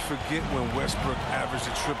 Who could forget when Westbrook averaged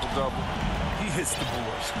a triple-double? He hits the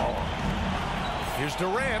boards hard. Here's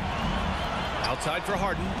Durant. Outside for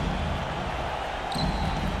Harden.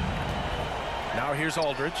 Now here's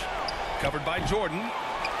Aldridge. Covered by Jordan.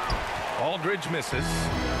 Aldridge misses.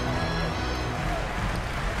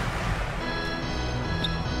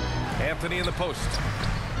 Anthony in the post.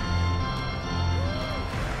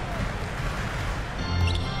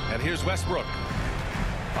 And here's Westbrook.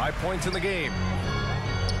 5 points in the game.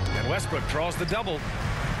 And Westbrook draws the double.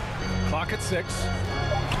 Clock at 6.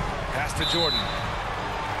 Pass to Jordan.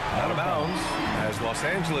 Out of bounds as Los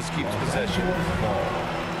Angeles keeps possession.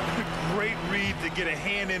 Great read to get a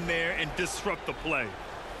hand in there and disrupt the play.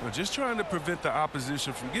 We're just trying to prevent the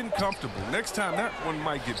opposition from getting comfortable. Next time, that one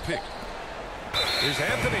might get picked. Here's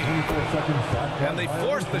Anthony. And they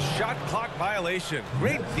force the shot clock violation.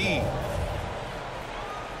 Great D.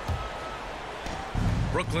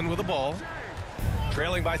 Brooklyn with the ball.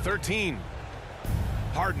 Trailing by 13.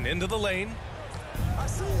 Harden into the lane.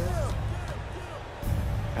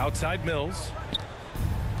 Outside Mills.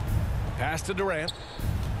 Pass to Durant.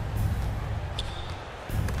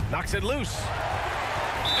 Knocks it loose.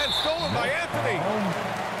 And stolen by Anthony.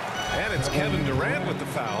 And it's Kevin Durant with the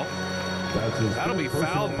foul. That'll be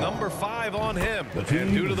foul number 5 on him.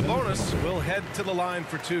 And due to the bonus, we'll head to the line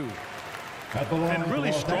for 2. And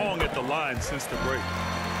really strong at the line since the break.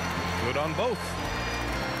 Good on both.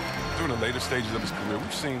 During the later stages of his career,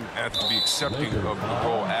 we've seen Anthony be accepting of the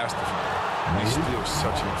role asked of him. He's still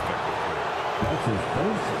such an effective player. That's his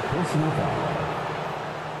first personal foul.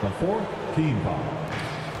 The 4th team foul.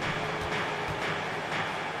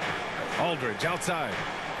 Aldridge outside.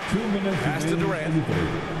 2 minutes. Pass to Durant.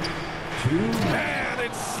 And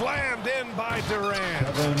it's slammed in by Durant.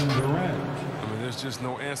 Kevin Durant. I mean, there's just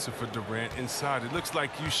no answer for Durant inside. It looks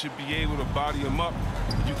like you should be able to body him up.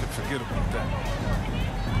 You can forget about that.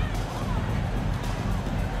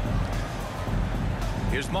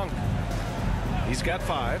 Here's Monk. He's got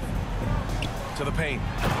 5. To the paint.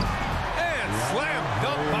 And slam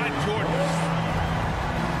dunk by Jordan.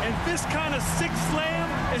 And this kind of sick slam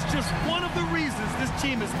is just one of the reasons this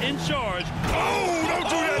team is in charge. Oh, don't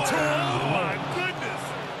do that to him. Oh, my goodness.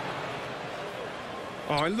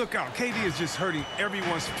 Oh, and look out. KD is just hurting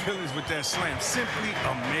everyone's feelings with that slam. Simply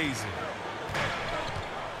amazing.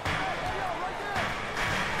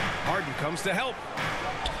 Harden comes to help.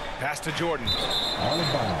 Pass to Jordan.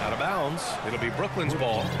 Out of bounds. It'll be Brooklyn's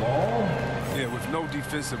ball. Yeah, with no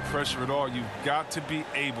defensive pressure at all, you've got to be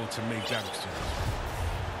able to make that exchange.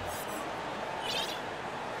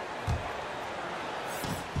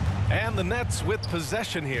 And the Nets with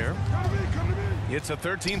possession here. It's a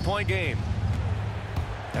 13-point game.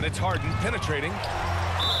 And it's Harden penetrating.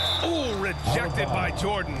 Ooh, rejected by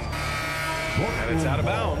Jordan. And it's out of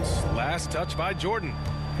bounds. Last touch by Jordan.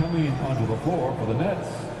 Coming onto the floor for the Nets.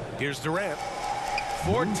 Here's Durant.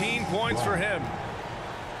 14 points for him.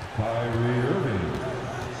 Kyrie Irving.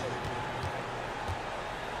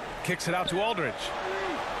 Kicks it out to Aldridge.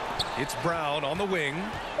 It's Brown on the wing.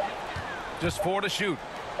 Just 4 to shoot.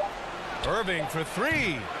 Irving for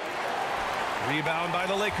 3. Rebound by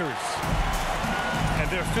the Lakers. And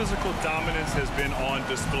their physical dominance has been on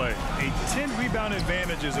display. A 10-rebound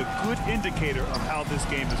advantage is a good indicator of how this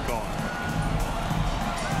game has gone.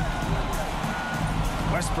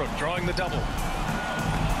 Westbrook drawing the double.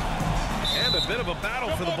 And a bit of a battle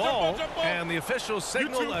for the ball. And the officials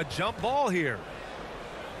signal a jump ball here.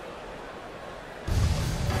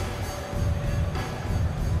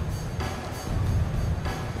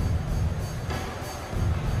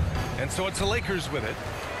 And so it's the Lakers with it.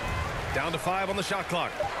 Down to 5 on the shot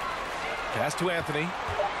clock. Pass to Anthony.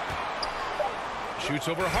 Shoots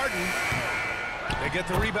over Harden. They get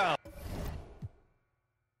the rebound.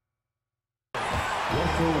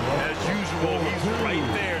 As usual, he's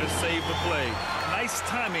right there to save the play. Nice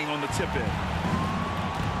timing on the tip-in.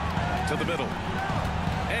 To the middle.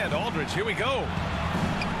 And Aldridge, here we go.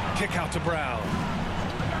 Kick out to Brown.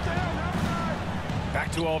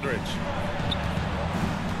 Back to Aldridge.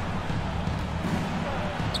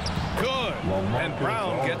 Good. And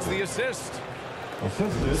Brown gets the assist.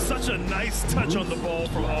 Such a nice touch on the ball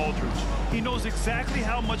from Aldridge. He knows exactly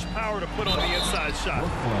how much power to put on the inside shot.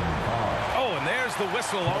 Oh, and there's the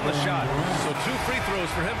whistle on the shot. So 2 free throws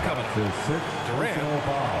for him coming up. Durant.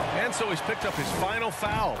 And so he's picked up his final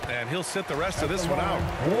foul, and he'll sit the rest of this one out.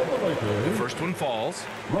 The first one falls.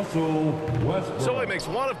 So he makes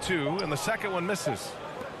 1 of 2, and the second one misses.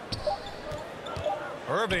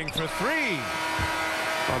 Irving for 3.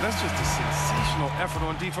 Oh, that's just a sensational effort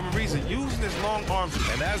on D from Ariza, using his long arms.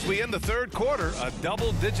 And as we end the third quarter, a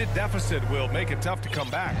double-digit deficit will make it tough to come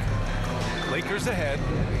back. Lakers ahead.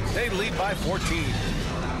 They lead by 14.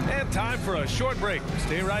 And time for a short break.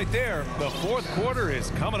 Stay right there. The fourth quarter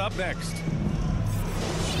is coming up next.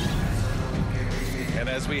 And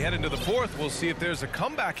as we head into the fourth, we'll see if there's a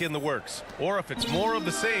comeback in the works or if it's more of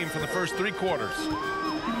the same for the first 3 quarters.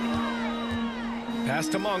 Pass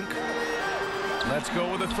to Monk. Let's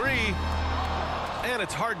go with a 3. And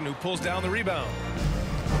it's Harden who pulls down the rebound.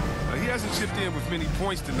 He hasn't chipped in with many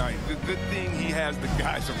points tonight. The good thing he has the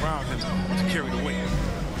guys around him to carry the weight.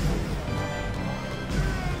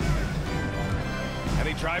 And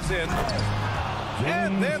he drives in.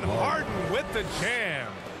 And then Harden with the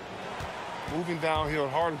jam. Moving downhill,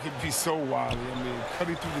 Harden could be so wily. I mean,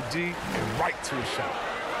 cutting through the D and right to a shot.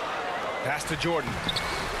 Pass to Jordan.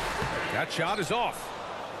 That shot is off.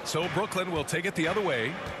 So Brooklyn will take it the other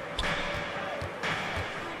way.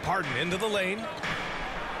 Harden into the lane.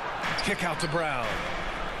 Kick out to Brown.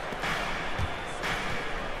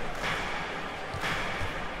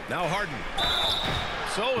 Now Harden.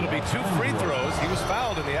 So it'll be 2 free throws. He was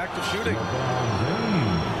fouled in the act of shooting.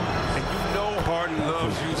 And you know Harden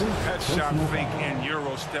loves using that shot fake and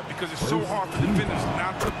Euro step because it's so hard for defenders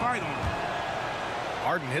not to bite on him.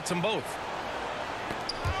 Harden hits them both.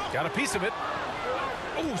 Got a piece of it.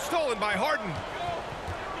 Oh, stolen by Harden.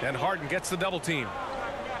 And Harden gets the double team.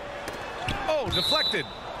 Oh, deflected.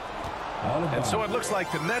 And so it looks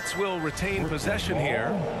like the Nets will retain possession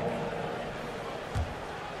here.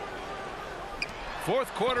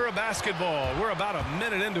 Fourth quarter of basketball. We're about a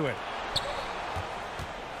minute into it.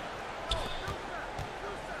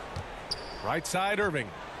 Right side, Irving.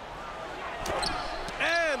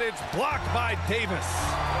 And it's blocked by Davis.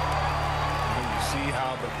 You see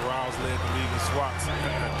how the Browns led the league in swats.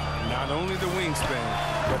 Not only the wingspan,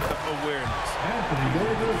 but the awareness.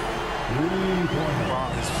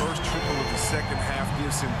 Wow, his first triple of the second half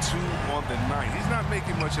gives him 2 on the night. He's not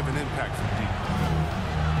making much of an impact from deep.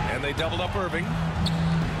 And they doubled up Irving.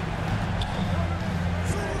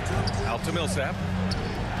 Out to Millsap.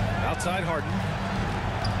 Outside Harden.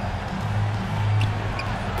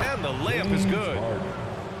 And the layup is good.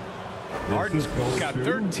 Harden's got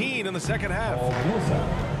 13 in the second half.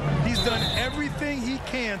 He's done everything he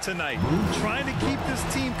can tonight, trying to keep this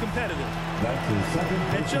team competitive.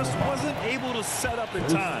 And just wasn't able to set up in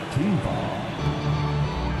time.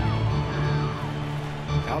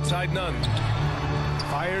 Outside Nunn.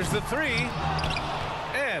 Fires the 3.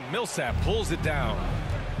 And Millsap pulls it down.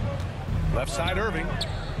 Left side Irving.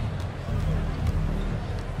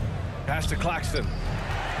 Pass to Claxton.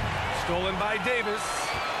 Stolen by Davis.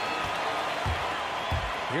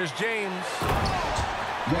 Here's James.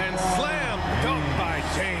 And slam dunk by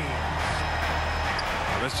James.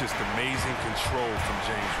 Well, that's just amazing control from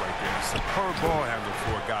James right there. Superb ball handler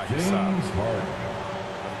for a guy his size.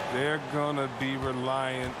 They're going to be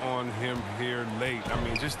relying on him here late. I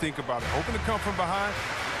mean, just think about it. Hoping to come from behind.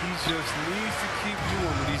 He just needs to keep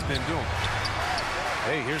doing what he's been doing.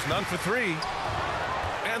 Hey, here's Nunn for 3.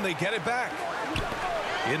 And they get it back.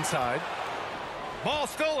 Inside. Ball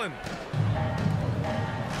stolen.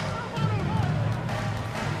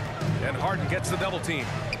 And Harden gets the double team.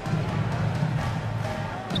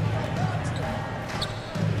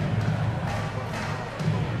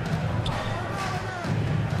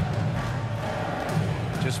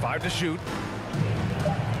 Just 5 to shoot.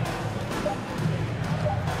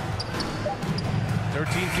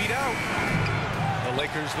 13 feet out. The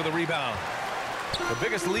Lakers with a rebound. The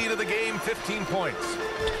biggest lead of the game, 15 points.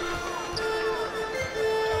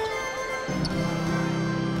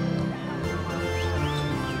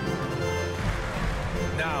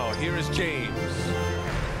 Now, here is James.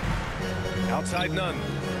 Outside Nunn.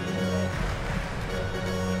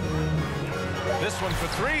 This one for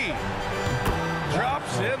 3.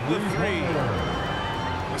 Drops in the 3.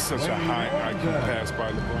 A That's such a high IQ pass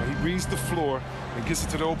by LeBron. He reads the floor and gets it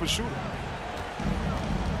to the open shooter.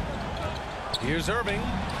 Here's Irving.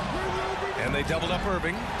 And they doubled up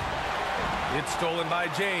Irving. It's stolen by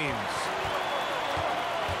James.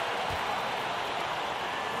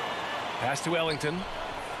 Pass to Ellington.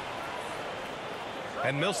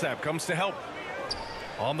 And Millsap comes to help.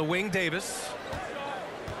 On the wing, Davis.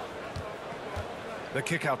 The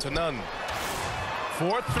kick out to Nunn.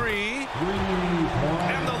 4-3.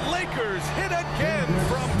 And the Lakers hit again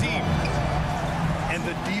from deep. And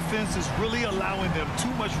the defense is really allowing them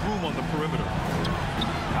too much room on the perimeter.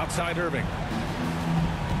 Outside Irving.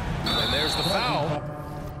 And there's the foul.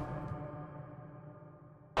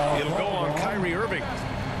 It'll go on Kyrie Irving.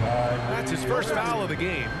 That's his first foul of the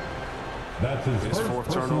game. That's his Fourth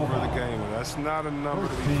turnover of the game. That's not a number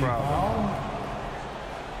to be proud of.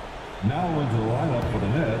 Now into the lineup for the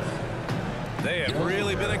Nets. They have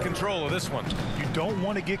really been in control of this one. You don't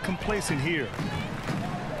want to get complacent here.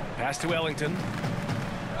 Pass to Ellington.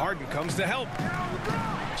 Harden comes to help.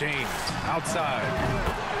 James outside.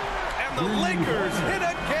 And the Lakers hit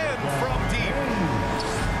again from deep.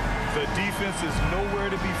 The defense is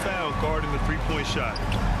nowhere to be found guarding the three-point shot.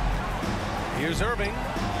 Here's Irving.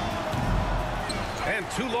 And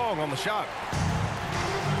too long on the shot.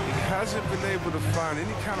 He hasn't been able to find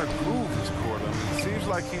any kind of groove this quarter. I mean, it seems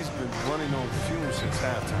like he's been running on fumes since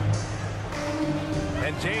halftime.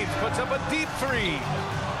 And James puts up a deep three.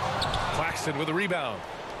 Claxton with a rebound.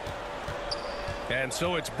 And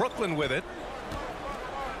so it's Brooklyn with it.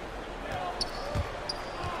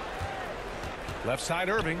 Left side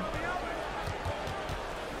Irving.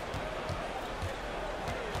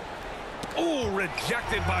 Oh,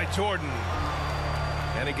 rejected by Jordan.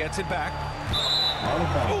 And he gets it back.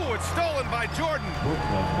 Oh, it's stolen by Jordan.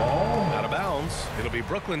 Brooklyn ball. Out of bounds. It'll be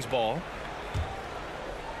Brooklyn's ball.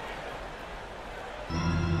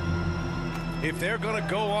 If they're going to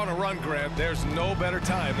go on a run, Grant, there's no better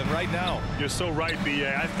time than right now. You're so right,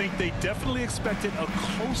 B.A. I think they definitely expected a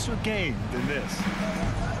closer game than this.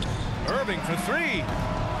 Irving for three.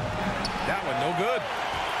 That one no good.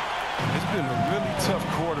 It's been a really tough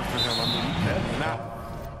quarter for him. I mean, he had not